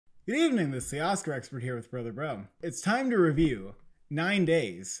Good evening, this is the Oscar expert here with Brother Bro. It's time to review 9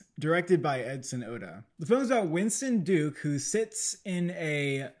 Days, directed by Edson Oda. The film's about Winston Duke, who sits in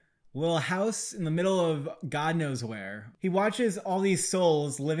a little house in the middle of God knows where. He watches all these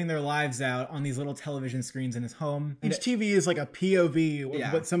souls living their lives out on these little television screens in his home. Each TV is like a POV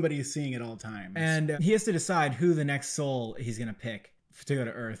of what somebody is seeing at all times. And he has to decide who the next soul he's gonna pick to go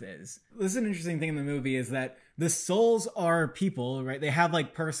to Earth is. This is an interesting thing in the movie is that the souls are people, right? They have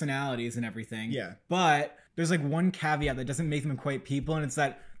like personalities and everything. Yeah. But there's like one caveat that doesn't make them quite people, and it's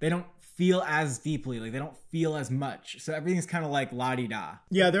that they don't feel as deeply, like they don't feel as much. So everything's kind of like la-di-da.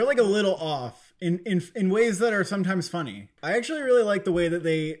 Yeah, they're like a little off in ways that are sometimes funny. I actually really like the way that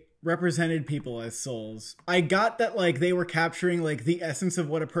they represented people as souls. I got that like they were capturing like the essence of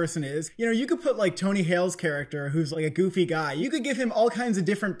what a person is. You know, you could put like Tony Hale's character, who's like a goofy guy. You could give him all kinds of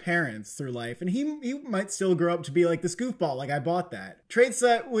different parents through life, and he might still grow up to be like this goofball. Like, I bought that. Traits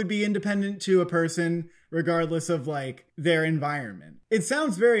that would be independent to a person regardless of like their environment. It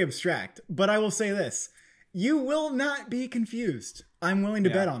sounds very abstract, but I will say this. You will not be confused. I'm willing to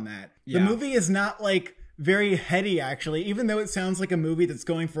bet on that. The movie is not like very heady, actually, even though it sounds like a movie that's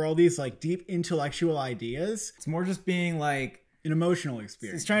going for all these like deep intellectual ideas. It's more just being like an emotional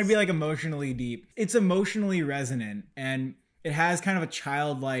experience. It's trying to be like emotionally deep. It's emotionally resonant, and it has kind of a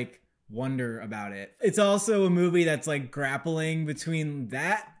childlike wonder about it. It's also a movie that's like grappling between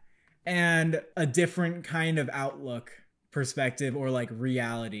that and a different kind of outlook, perspective, or like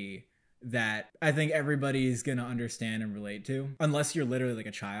reality that I think everybody's gonna understand and relate to, unless you're literally like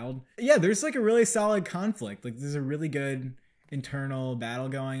a child. Yeah, there's like a really solid conflict. Like, there's a really good internal battle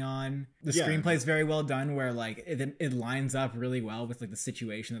going on. The screenplay is very well done, where like it lines up really well with like the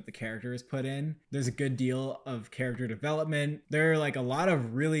situation that the character is put in. There's a good deal of character development. There are like a lot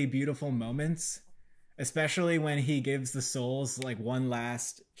of really beautiful moments, especially when he gives the souls like one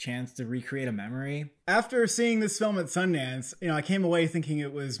last chance to recreate a memory. After seeing this film at Sundance, you know, I came away thinking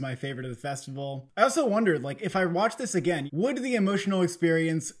it was my favorite of the festival. I also wondered, like, if I watched this again, would the emotional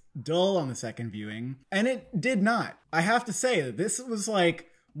experience dull on the second viewing? And it did not. I have to say that this was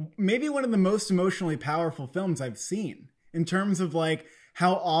like maybe one of the most emotionally powerful films I've seen in terms of like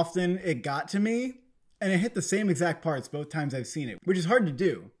how often it got to me, and it hit the same exact parts both times I've seen it, which is hard to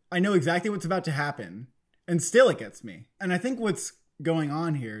do. I know exactly what's about to happen, and still it gets me. And I think what's going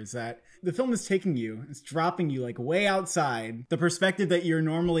on here is that the film is taking you, it's dropping you like way outside the perspective that you're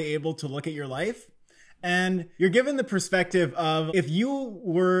normally able to look at your life. And you're given the perspective of, if you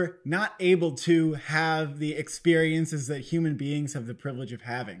were not able to have the experiences that human beings have the privilege of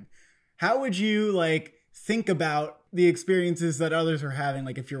having, how would you like think about the experiences that others are having?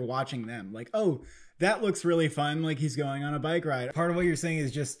 Like, if you're watching them, like, oh, that looks really fun, like he's going on a bike ride. Part of what you're saying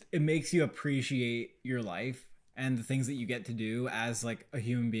is just, it makes you appreciate your life and the things that you get to do as like a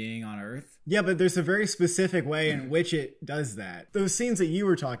human being on Earth. Yeah, but there's a very specific way in which it does that. Those scenes that you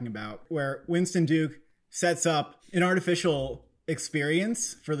were talking about, where Winston Duke sets up an artificial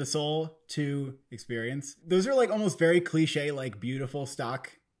experience for the soul to experience. Those are like almost very cliche, like beautiful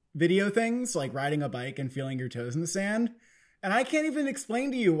stock video things, like riding a bike and feeling your toes in the sand. And I can't even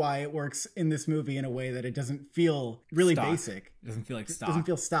explain to you why it works in this movie in a way that it doesn't feel really basic. It doesn't feel like stock. It doesn't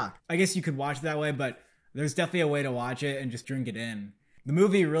feel stock. I guess you could watch it that way, but there's definitely a way to watch it and just drink it in. The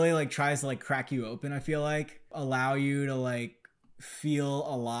movie really like tries to like crack you open, I feel like. Allow you to like feel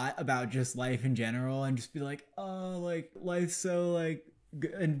a lot about just life in general, and just be like, oh, like life's so like,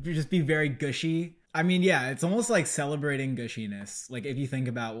 and just be very gushy. I mean, yeah, it's almost like celebrating gushiness. Like, if you think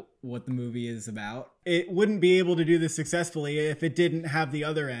about what the movie is about, it wouldn't be able to do this successfully if it didn't have the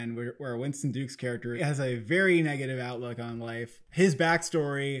other end, where Winston Duke's character has a very negative outlook on life. His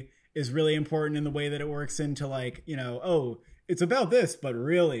backstory is really important in the way that it works into like, you know, oh, it's about this, but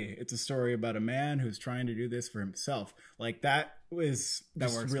really it's a story about a man who's trying to do this for himself. Like, that works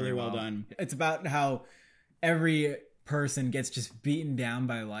really well done. It's about how every person gets just beaten down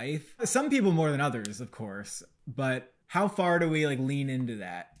by life. Some people more than others, of course, but how far do we like lean into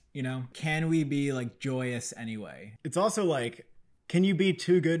that? You know, can we be like joyous anyway? It's also like, can you be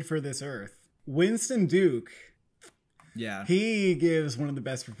too good for this earth? Winston Duke, yeah, he gives one of the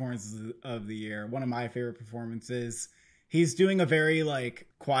best performances of the year. One of my favorite performances. He's doing a very like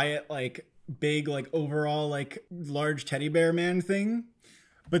quiet, like big, like overall, like large teddy bear man thing.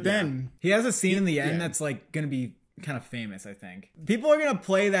 But then he has a scene in the end that's like gonna be kind of famous, I think. People are gonna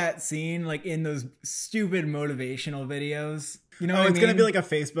play that scene like in those stupid motivational videos. You know what I mean? It's gonna be like a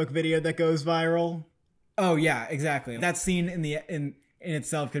Facebook video that goes viral. Oh yeah, exactly. That scene in in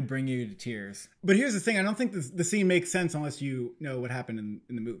itself could bring you to tears. But here's the thing. I don't think the scene makes sense unless you know what happened in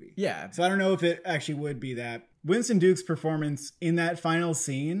the movie. Yeah. So I don't know if it actually would be that. Winston Duke's performance in that final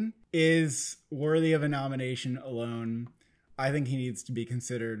scene is worthy of a nomination alone. I think he needs to be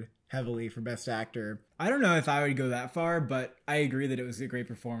considered heavily for Best Actor. I don't know if I would go that far, but I agree that it was a great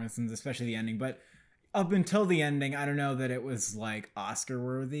performance, and especially the ending. But up until the ending, I don't know that it was like Oscar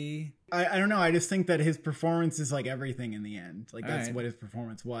worthy. I don't know. I just think that his performance is like everything in the end. Like that's what his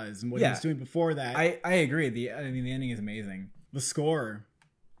performance was, and what he was doing before that. I agree. The ending is amazing. The score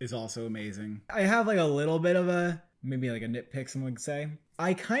is also amazing. I have like a little bit of a, maybe like a nitpick, someone could say.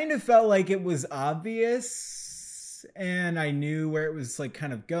 I kind of felt like it was obvious and I knew where it was like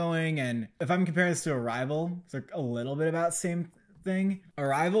kind of going. And if I'm comparing this to Arrival, it's like a little bit about the same thing.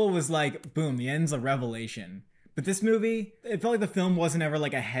 Arrival was like, boom, the end's a revelation. But this movie, it felt like the film wasn't ever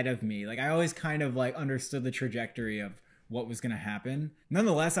like ahead of me. Like I always kind of like understood the trajectory of what was going to happen.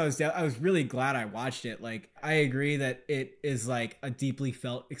 Nonetheless, I was really glad I watched it. Like I agree that it is like a deeply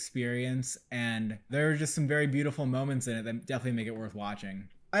felt experience, and there are just some very beautiful moments in it that definitely make it worth watching.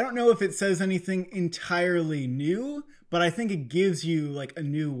 I don't know if it says anything entirely new, but I think it gives you like a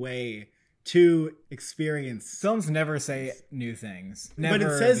new way to experience. Films never say new things. Never, but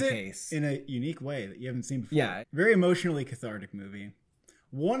it says it in a unique way that you haven't seen before. Yeah. Very emotionally cathartic movie.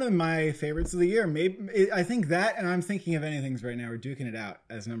 One of my favorites of the year. Maybe I think that, and I'm thinking of Anythings right now, are duking it out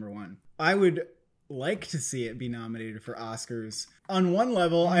as number one. I would like to see it be nominated for Oscars. On one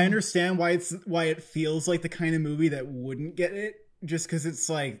level, I understand why it feels like the kind of movie that wouldn't get it, just because it's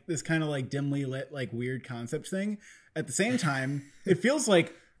like this kind of like dimly lit, like weird concept thing. At the same time, it feels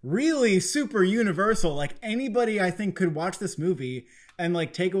like really super universal. Like anybody I think could watch this movie and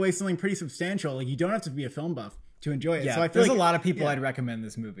like take away something pretty substantial. Like you don't have to be a film buff to enjoy it. Yeah, so I feel there's like a lot of people I'd recommend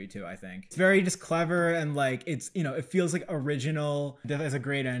this movie to. I think it's very just clever, and like it's, you know, it feels like original. It has a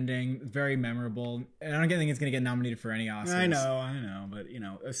great ending, very memorable, and I don't think it's gonna get nominated for any Oscars. I know, but you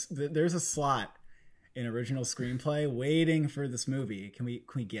know, there's a slot in original screenplay waiting for this movie. Can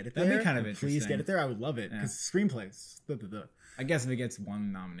we get it there? That'd be kind of interesting. Please get it there. I would love it because screenplays. I guess if it gets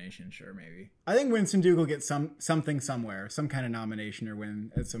one nomination, sure, maybe. I think Winston Duke will get something somewhere, some kind of nomination or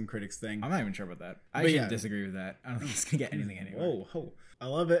win at some critics thing. I'm not even sure about that. I actually disagree with that. I don't think it's gonna get anything anyway. Whoa. I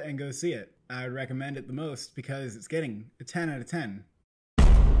love it, and go see it. I would recommend it the most because it's getting a 10 out of 10.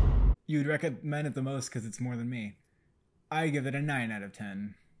 You would recommend it the most because it's more than me. I give it a 9 out of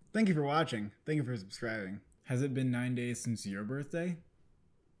 10. Thank you for watching. Thank you for subscribing. Has it been 9 days since your birthday?